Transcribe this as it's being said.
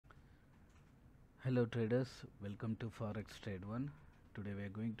Hello traders, welcome to Forex Trade 1. Today we are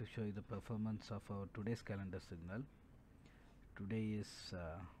going to show you the performance of our today's calendar signal. Today is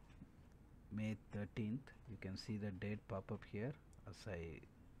May 13th. You can see the date pop up here as I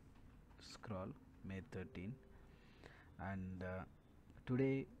scroll, May 13th. And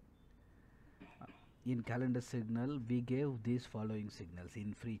today in calendar signal we gave these following signals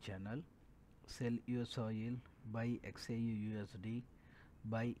in free channel: sell USOIL, buy XAUUSD,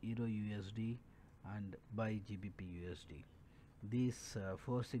 buy EURUSD, and buy GBPUSD. These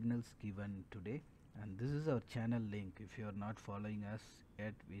four signals given today, and this is our channel link. If you are not following us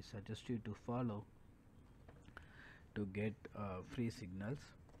yet, we suggest you to follow to get free signals.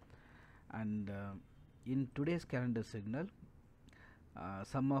 And in today's calendar signal,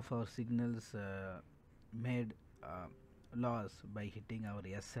 some of our signals made loss by hitting our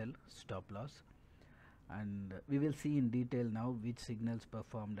SL stop loss, and we will see in detail now which signals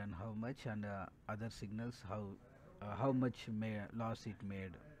performed and how much, and other signals how much loss it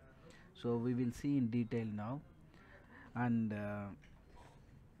made. So we will see in detail now. And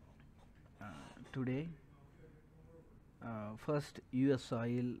today first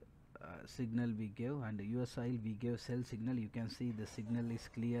USOIL signal we gave, and USOIL we gave sell signal. You can see the signal is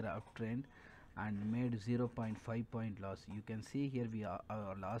clear uptrend and made 0.5 point loss. You can see here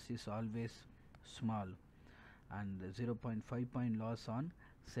our loss is always small, and 0.5 point loss on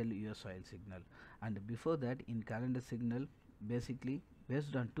sell USOIL signal. And before that, in calendar signal, basically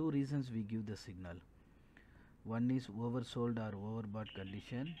based on two reasons we give the signal. One is oversold or overbought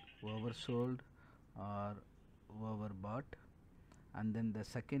condition, oversold or overbought. And then the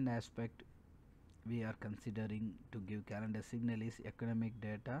second aspect we are considering to give calendar signal is economic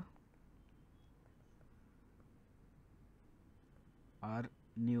data or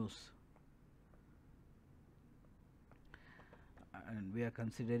news, and we are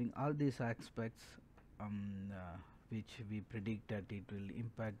considering all these aspects which we predict that it will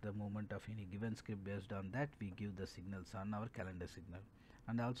impact the movement of any given script. Based on that, we give the signals on our calendar signal.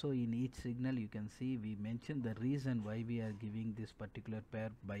 And also in each signal you can see we mention the reason why we are giving this particular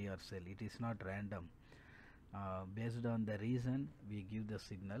pair buy or sell. It is not random. Based on the reason we give the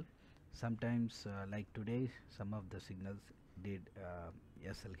signal. Sometimes like today, some of the signals did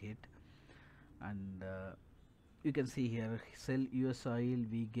SL hit, and you can see here sell USOIL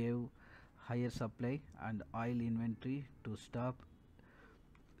we gave higher supply and oil inventory to stop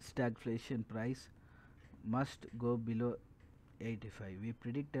stagflation. Price must go below 85. We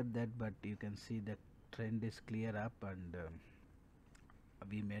predicted that, but you can see the trend is clear up, and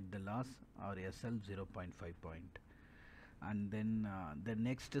we made the loss or SL 0.5 point. And then the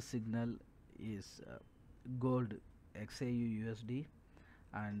next signal is gold XAUUSD,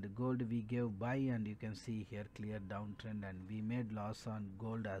 and gold we gave buy, and you can see here clear downtrend, and we made loss on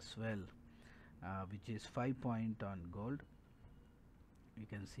gold as well, which is 5 point on gold. You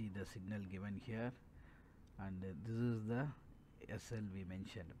can see the signal given here, and this is the SL we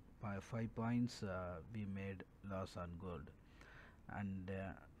mentioned. 5 points we made loss on gold. And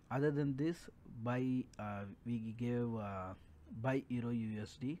other than this, buy we gave buy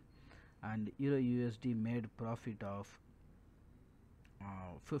EURUSD, and EURUSD made profit of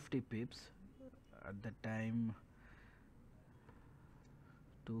 50 pips at the time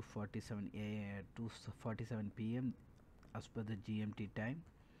 2:47 p.m. as per the GMT time.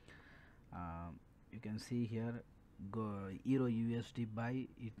 You can see here EURUSD buy,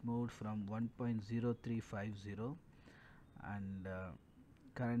 it moved from 1.0350 and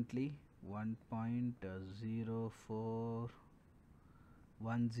currently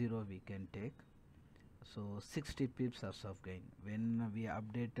 1.0410 we can take. So 60 pips as of gain. When we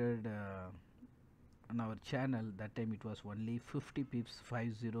updated on our channel, that time it was only 50 pips,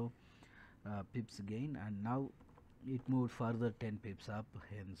 50 pips gain, and now it moved further 10 pips up,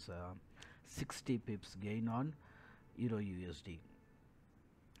 hence 60 pips gain on EURUSD.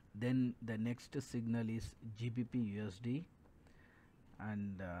 Then the next signal is GBPUSD,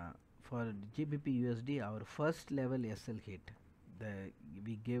 and for GBPUSD our first level SL hit.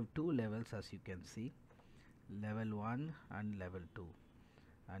 We gave two levels, as you can see, level 1 and level 2,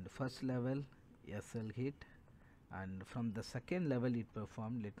 and first level SL hit, and from the second level it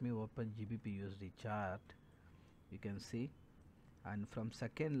performed. Let me open GBPUSD chart. You can see, and from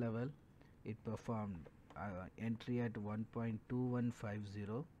second level it performed entry at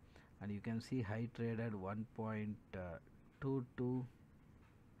 1.2150, and you can see high trade at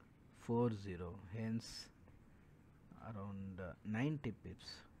 1.2240, hence around 90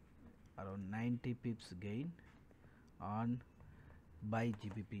 pips, gain on buy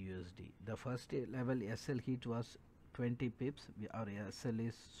GBPUSD. The first level SL hit was 20 pips. Our SL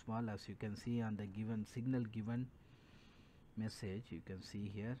is small, as you can see on the given signal given message. You can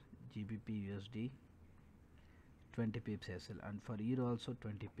see here GBPUSD 20 pips SL, and for euro also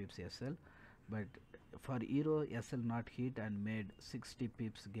 20 pips SL, but for euro SL not hit and made 60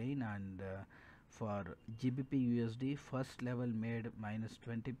 pips gain, and for GBPUSD first level made minus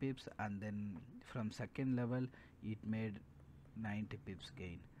 20 pips, and then from second level it made 90 pips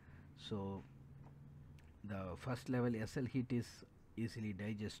gain. So the first level SL hit is easily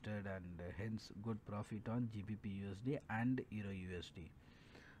digested, and hence good profit on GBPUSD and EURUSD.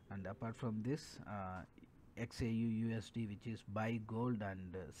 And apart from this, XAUUSD, which is buy gold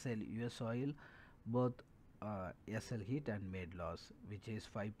and sell USOIL, both SL hit and made loss, which is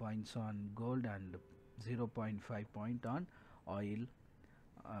 5 points on gold and 0.5 point on oil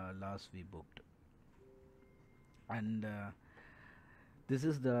loss we booked. And this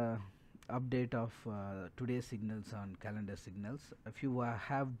is the update of today's signals on calendar signals. If you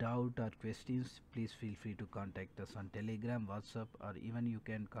have doubt or questions, please feel free to contact us on Telegram, WhatsApp, or even you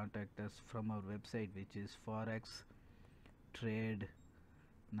can contact us from our website, which is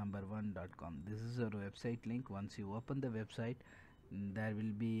forextrade1.com. This is our website link. Once you open the website, there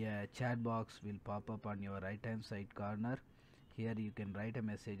will be a chat box will pop up on your right hand side corner. Here you can write a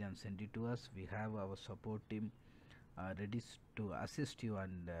message and send it to us. We have our support team ready to assist you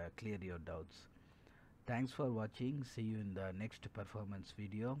and clear your doubts. Thanks for watching. See you in the next performance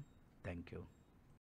video. Thank you.